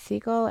Phoebe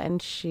Siegel, and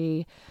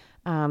she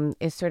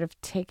is sort of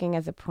taking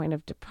as a point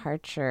of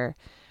departure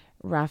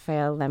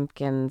Raphael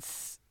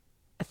Lemkin's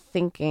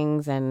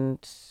thinkings and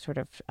sort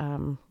of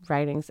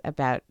writings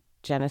about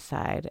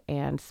genocide,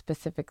 and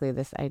specifically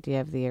this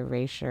idea of the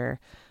erasure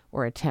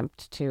or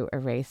attempt to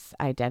erase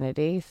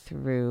identity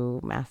through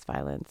mass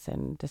violence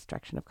and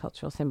destruction of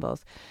cultural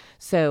symbols.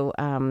 So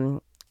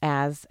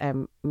as a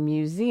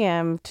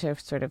museum to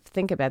sort of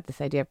think about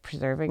this idea of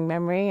preserving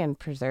memory and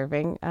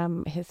preserving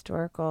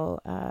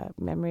historical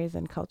memories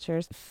and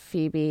cultures,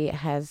 Phoebe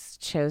has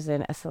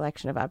chosen a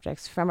selection of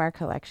objects from our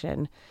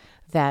collection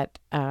that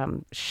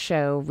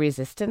show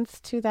resistance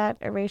to that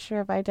erasure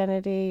of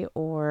identity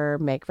or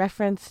make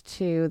reference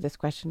to this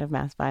question of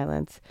mass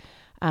violence.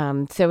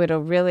 So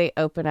it'll really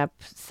open up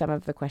some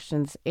of the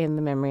questions in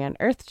the Memory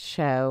Unearthed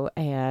show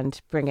and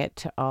bring it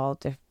to all,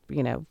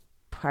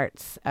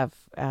 parts of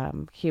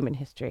human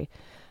history.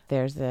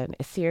 There's an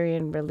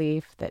Assyrian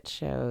relief that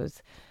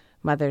shows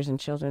mothers and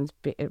children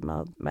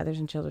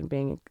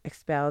being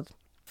expelled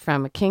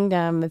from a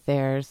kingdom.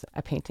 There's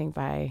a painting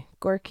by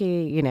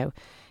Gorky.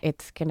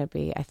 It's going to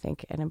be, I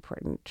think, an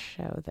important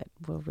show that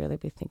will really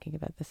be thinking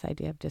about this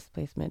idea of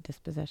displacement,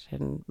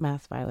 dispossession,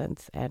 mass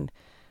violence, and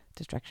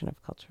destruction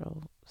of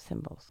cultural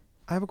symbols.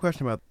 I have a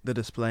question about the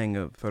displaying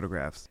of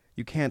photographs.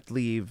 You can't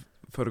leave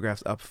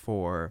photographs up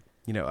for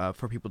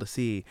people to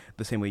see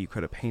the same way you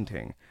could a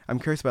painting. I'm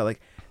curious about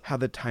how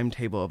the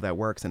timetable of that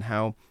works, and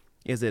how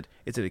is it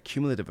a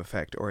cumulative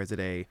effect, or is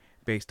it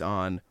based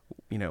on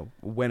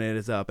when it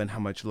is up and how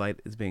much light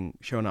is being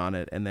shown on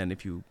it, and then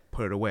if you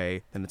put it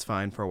away, then it's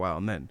fine for a while,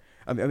 and then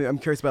I'm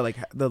curious about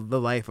the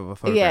life of a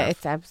photograph.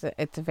 Yeah,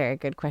 it's a very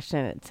good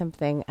question. It's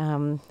something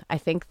I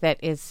think that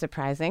is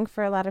surprising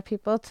for a lot of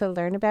people to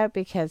learn about,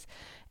 because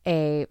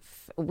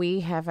we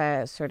have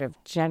a sort of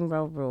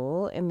general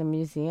rule in the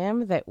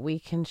museum that we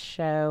can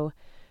show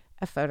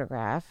a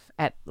photograph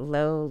at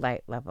low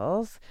light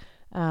levels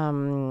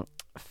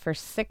for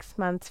 6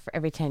 months for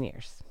every 10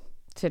 years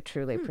to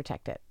truly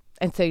protect it.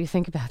 And so you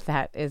think about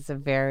that as a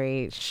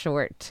very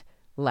short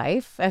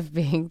life of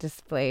being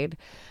displayed.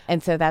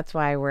 And so that's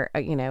why we're,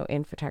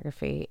 in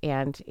photography,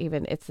 and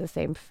even it's the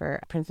same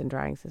for prints and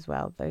drawings as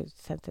well, those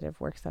sensitive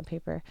works on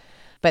paper.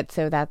 But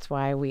so that's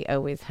why we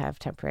always have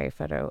temporary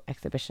photo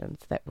exhibitions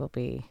that will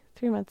be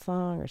 3 months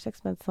long or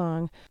 6 months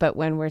long. But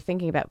when we're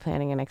thinking about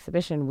planning an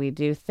exhibition, we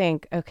do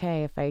think,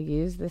 okay, if I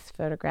use this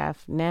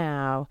photograph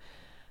now,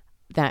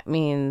 that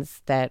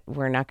means that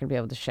we're not going to be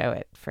able to show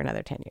it for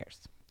another 10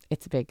 years.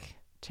 It's a big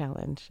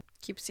challenge.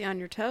 Keeps you on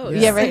your toes.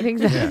 Yeah, right,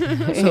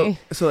 exactly. Yeah.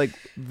 So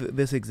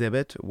this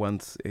exhibit,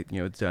 once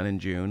it's done in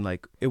June,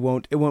 it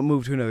won't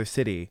move to another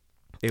city.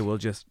 It will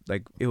just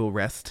it will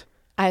rest.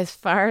 As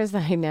far as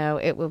I know,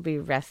 it will be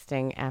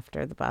resting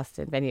after the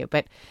Boston venue,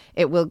 but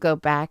it will go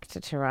back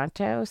to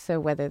Toronto. So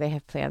whether they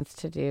have plans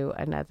to do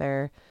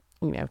another,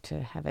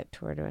 to have it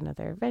tour to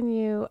another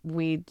venue,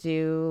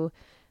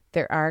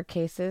 there are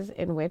cases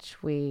in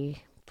which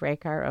we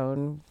break our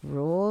own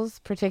rules,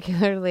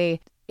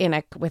 particularly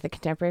with a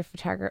contemporary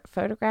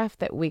photograph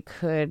that we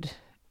could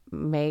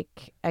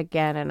make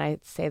again. And I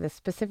say this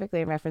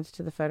specifically in reference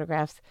to the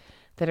photographs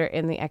that are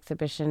in the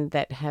exhibition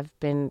that have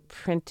been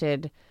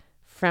printed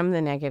from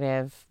the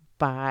negative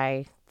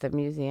by the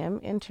museum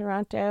in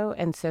Toronto.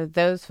 And so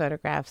those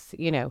photographs,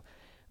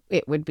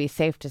 it would be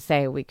safe to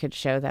say we could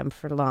show them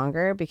for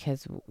longer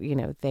because,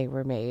 they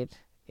were made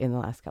in the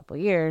last couple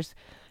of years.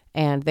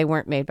 And they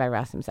weren't made by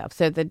Ross himself.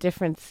 So the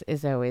difference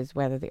is always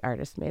whether the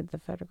artist made the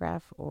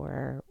photograph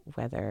or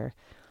whether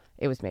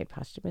it was made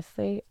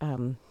posthumously.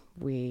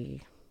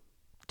 We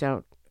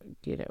don't,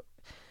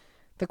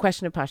 the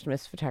question of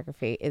posthumous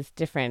photography is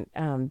different.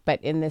 But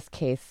in this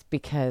case,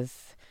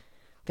 because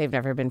they've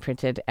never been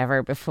printed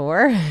ever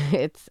before,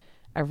 it's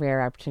a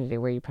rare opportunity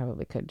where you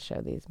probably could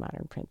show these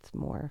modern prints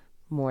more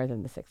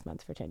than the 6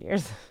 months for 10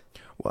 years.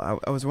 Well,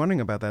 I was wondering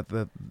about that.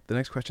 The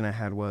next question I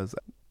had was,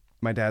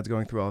 my dad's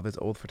going through all of his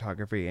old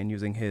photography and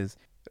using he's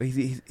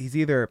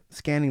either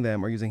scanning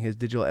them or using his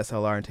digital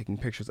SLR and taking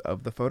pictures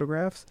of the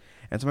photographs.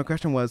 And so my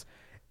question was,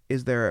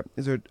 is there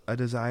a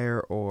desire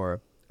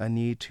or a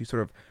need to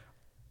sort of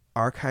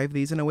archive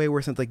these in a way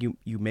where, since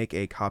you make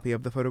a copy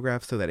of the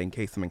photograph so that in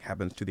case something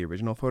happens to the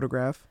original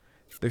photograph,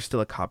 there's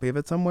still a copy of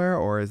it somewhere?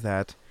 Or is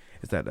that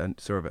a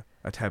sort of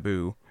a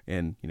taboo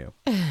in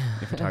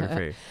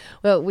photography?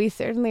 Well, we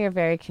certainly are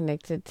very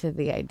connected to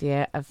the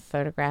idea of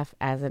photograph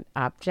as an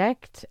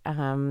object,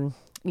 and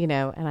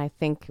I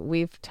think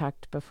we've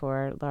talked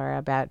before, Laura,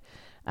 about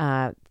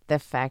the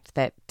fact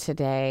that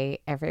today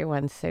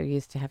everyone's so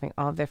used to having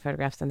all of their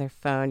photographs on their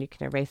phone. You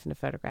can erase a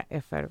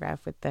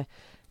photograph with the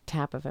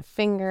tap of a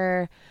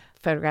finger.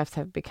 Photographs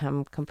have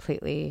become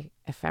completely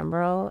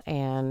ephemeral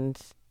and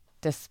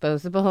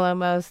disposable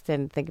almost,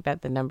 and think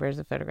about the numbers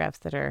of photographs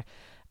that are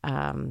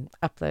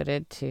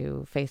uploaded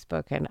to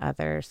Facebook and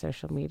other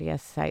social media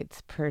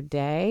sites per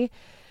day.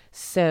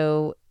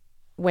 So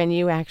when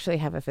you actually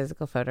have a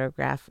physical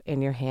photograph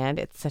in your hand,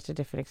 it's such a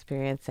different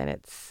experience. And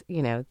it's,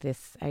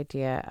 this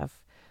idea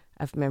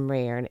of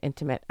memory or an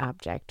intimate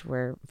object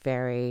we're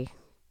very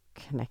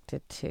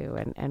connected to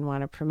and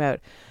want to promote.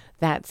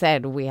 That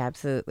said, we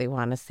absolutely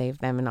want to save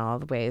them in all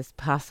the ways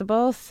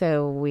possible.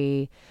 So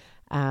we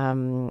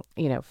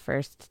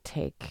first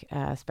take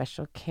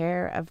special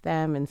care of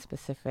them in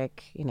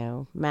specific,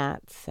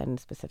 mats and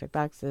specific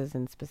boxes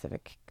and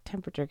specific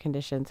temperature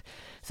conditions.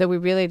 So we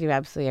really do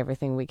absolutely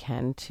everything we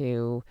can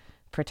to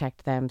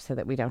protect them so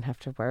that we don't have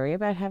to worry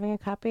about having a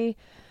copy.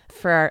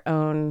 For our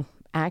own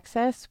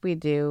access, we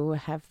do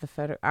have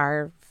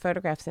our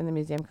photographs in the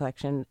museum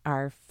collection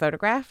are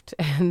photographed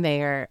and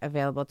they are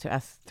available to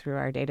us through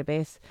our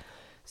database.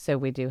 So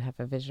we do have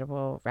a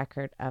visual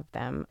record of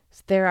them.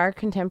 There are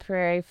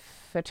contemporary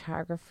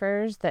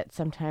photographers that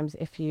sometimes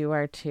if you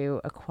are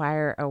to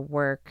acquire a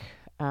work,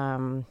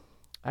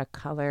 a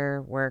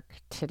color work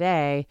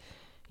today,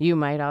 you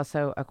might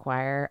also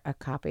acquire a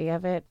copy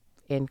of it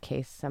in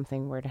case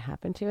something were to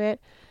happen to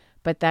it.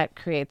 But that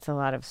creates a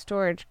lot of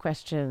storage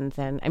questions.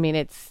 And I mean,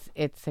 it's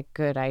a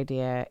good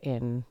idea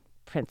in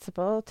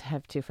principle to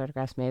have two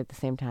photographs made at the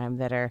same time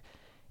that are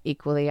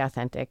equally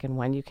authentic, and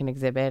one you can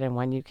exhibit and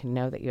one you can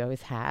know that you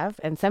always have.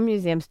 And some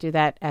museums do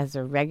that as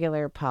a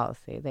regular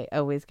policy. They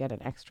always get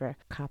an extra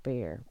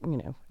copy or,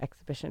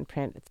 exhibition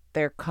print.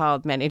 They're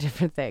called many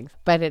different things,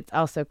 but it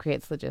also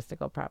creates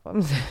logistical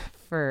problems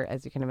for,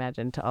 as you can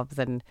imagine, to all of a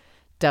sudden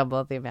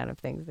double the amount of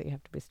things that you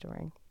have to be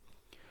storing.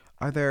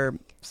 Are there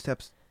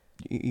steps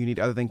you need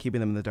other than keeping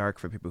them in the dark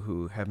for people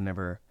who have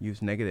never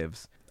used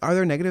negatives? Are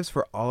there negatives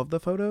for all of the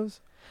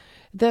photos?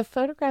 The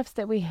photographs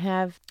that we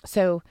have,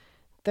 so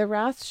the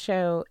Ross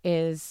show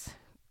is,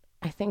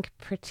 I think,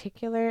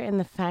 particular in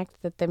the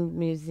fact that the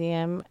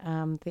museum,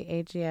 the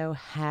AGO,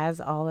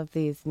 has all of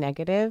these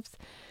negatives.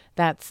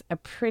 That's a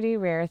pretty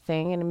rare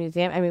thing in a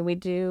museum. I mean, we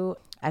do,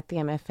 at the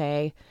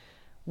MFA,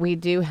 we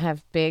do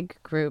have big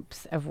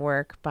groups of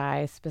work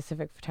by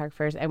specific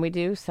photographers, and we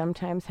do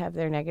sometimes have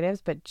their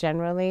negatives, but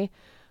generally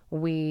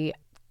we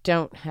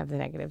don't have the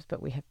negatives,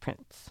 but we have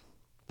prints.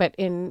 But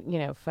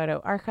in,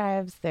 photo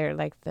archives, they're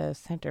like the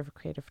Center for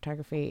Creative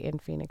Photography in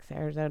Phoenix,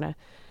 Arizona,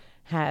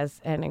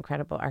 has an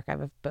incredible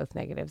archive of both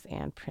negatives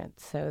and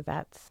prints. So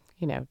that's,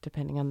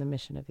 depending on the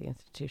mission of the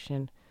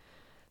institution,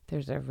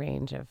 there's a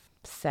range of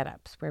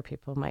setups where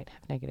people might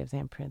have negatives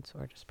and prints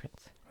or just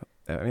prints.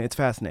 I mean, it's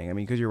fascinating. I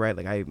mean, because you're right.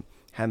 Like, I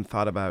hadn't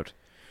thought about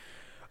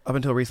up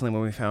until recently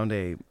when we found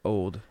a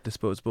old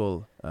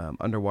disposable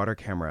underwater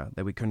camera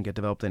that we couldn't get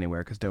developed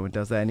anywhere because no one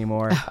does that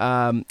anymore.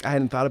 I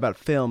hadn't thought about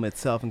film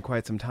itself in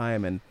quite some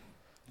time, and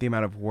the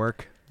amount of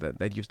work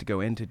that used to go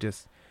into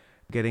just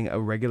getting a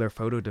regular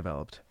photo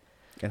developed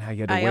and how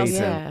you had to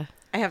wait.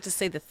 I have to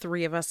say the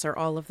three of us are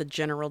all of the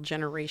general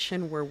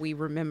generation where we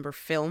remember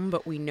film,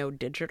 but we know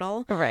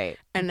digital. Right.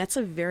 And that's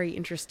a very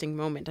interesting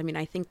moment. I mean,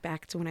 I think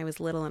back to when I was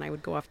little and I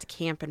would go off to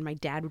camp and my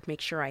dad would make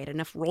sure I had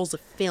enough rolls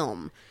of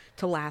film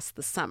to last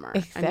the summer.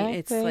 Exactly. I mean,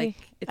 it's like,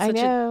 it's I such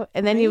know.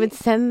 And then right? you would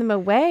send them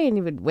away and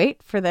you would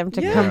wait for them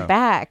to come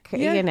back,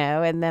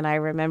 And then I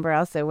remember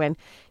also when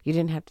you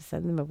didn't have to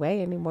send them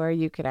away anymore,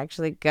 you could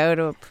actually go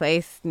to a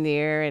place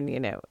near and,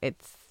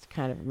 it's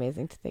kind of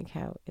amazing to think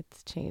how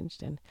it's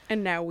changed,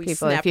 and now we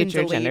people snap in and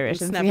future delete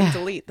generations and snap and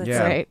delete. That's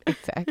right,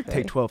 exactly.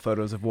 Take 12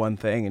 photos of one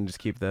thing and just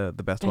keep the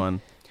best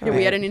one. Yeah,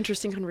 we had an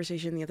interesting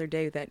conversation the other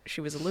day that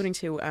she was alluding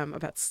to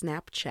about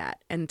Snapchat,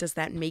 and does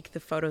that make the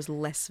photos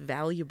less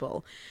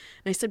valuable?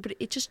 And I said, but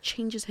it just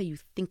changes how you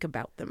think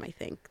about them, I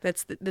think.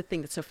 That's the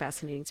thing that's so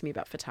fascinating to me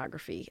about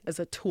photography as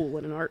a tool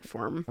and an art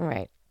form.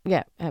 Right.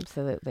 Yeah,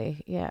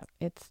 absolutely. Yeah,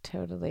 it's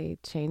totally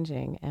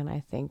changing, and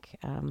I think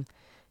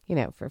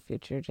for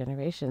future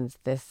generations,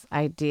 this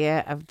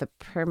idea of the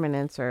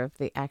permanence or of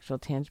the actual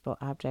tangible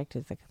object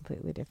is a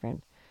completely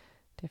different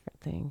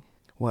thing.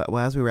 Well,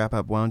 as we wrap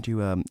up, why don't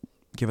you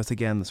give us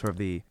again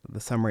the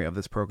summary of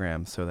this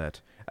program so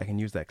that I can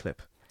use that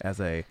clip as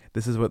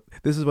this is what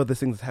this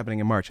thing that's happening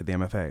in March at the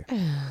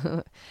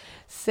MFA.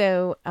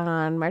 So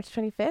on March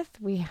 25th,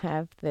 we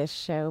have this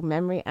show,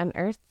 Memory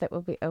Unearthed, that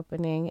will be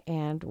opening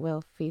and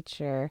will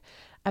feature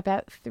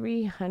about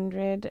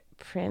 300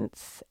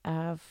 prints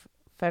of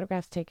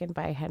photographs taken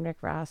by Henrik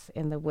Ross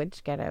in the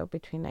Łódź Ghetto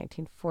between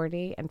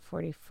 1940 and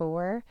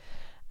 44.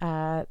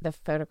 The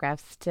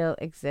photographs still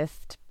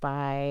exist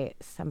by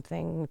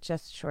something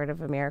just short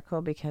of a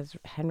miracle because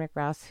Henrik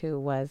Ross, who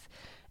was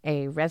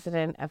a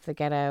resident of the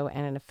ghetto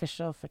and an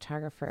official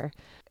photographer,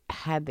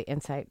 had the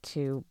insight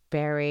to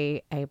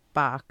bury a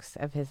box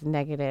of his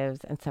negatives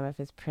and some of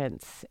his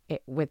prints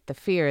with the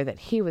fear that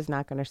he was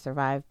not going to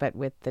survive, but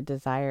with the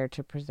desire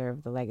to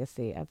preserve the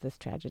legacy of this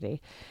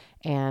tragedy.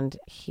 And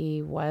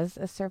he was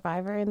a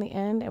survivor in the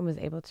end and was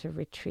able to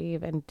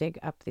retrieve and dig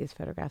up these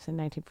photographs in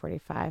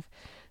 1945.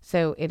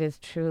 So it is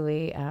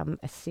truly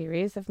a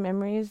series of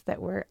memories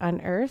that were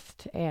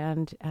unearthed,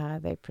 and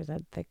they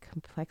present the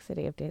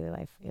complexity of daily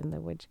life in the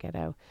Łódź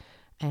Ghetto.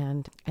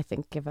 And I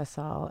think give us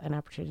all an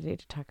opportunity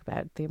to talk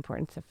about the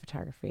importance of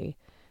photography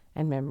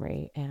and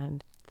memory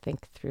and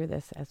think through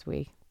this as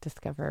we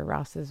discover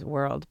Ross's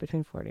world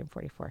between 40 and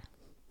 44.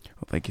 Well,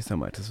 thank you so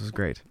much. This was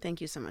great.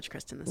 Thank you so much,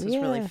 Kristen. This was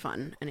really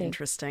fun and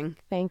interesting.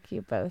 Thank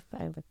you both.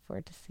 I look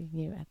forward to seeing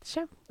you at the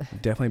show.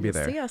 Definitely be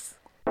there. See us.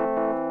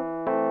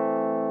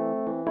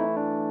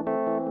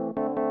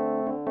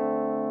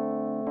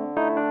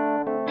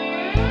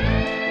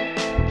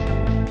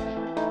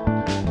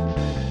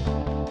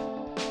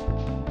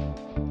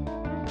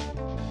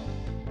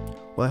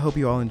 Well, I hope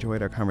you all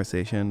enjoyed our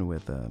conversation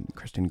with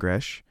Kristen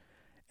Gresh.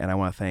 And I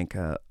want to thank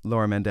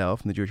Laura Mendel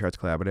from the Jewish Arts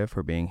Collaborative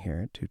for being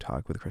here to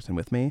talk with Kristen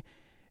with me.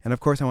 And of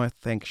course, I want to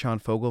thank Sean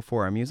Fogel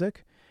for our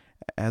music,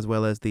 as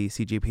well as the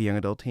CGP Young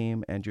Adult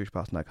team and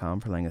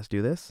JewishBoston.com for letting us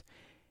do this.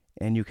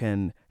 And you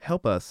can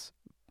help us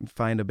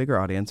find a bigger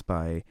audience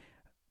by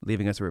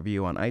leaving us a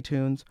review on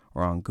iTunes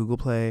or on Google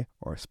Play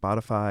or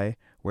Spotify,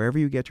 wherever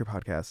you get your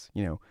podcasts.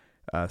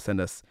 Send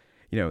us,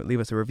 leave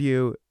us a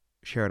review,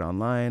 share it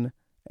online.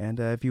 And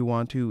if you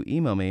want to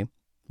email me,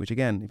 which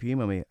again, if you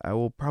email me, I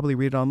will probably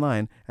read it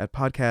online at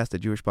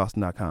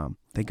podcast@jewishboston.com.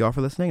 Thank you all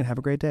for listening and have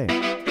a great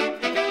day.